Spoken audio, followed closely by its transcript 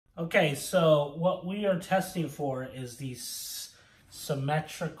Okay, so what we are testing for is the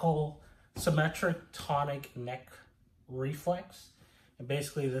symmetric tonic neck reflex. And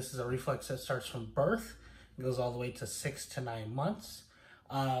basically this is a reflex that starts from birth and goes all the way to 6 to 9 months.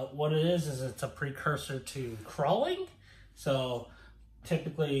 What it is it's a precursor to crawling. So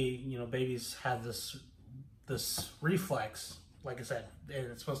typically, you know, babies have this reflex, like I said, and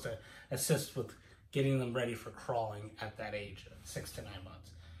it's supposed to assist with getting them ready for crawling at that age, 6 to 9 months.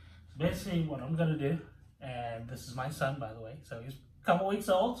 So basically what I'm gonna do, and this is my son, by the way, so he's a couple weeks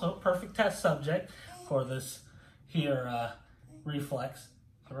old, so perfect test subject for this here reflex.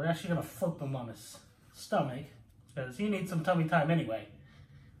 So we're actually gonna flip him on his stomach because he needs some tummy time anyway.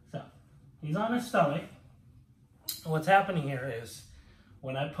 So he's on his stomach. And what's happening here is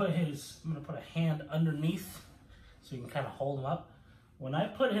when I put I'm gonna put a hand underneath so you can kind of hold him up. When I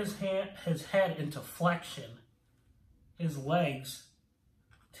put his head into flexion, his legs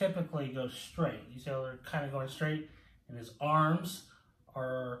typically go straight. You see how they're kind of going straight, and his arms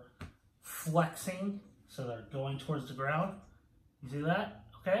are flexing, so they're going towards the ground. You see that?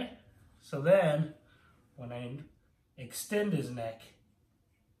 Okay? So then, when I extend his neck,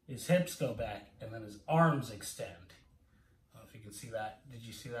 his hips go back, and then his arms extend. I don't know if you can see that. Did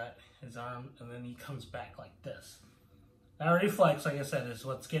you see that? His arm, and then he comes back like this. That reflex, like I said, is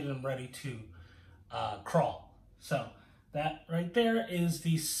what's getting him ready to crawl. So that right there is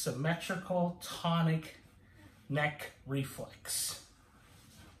the symmetrical tonic neck reflex.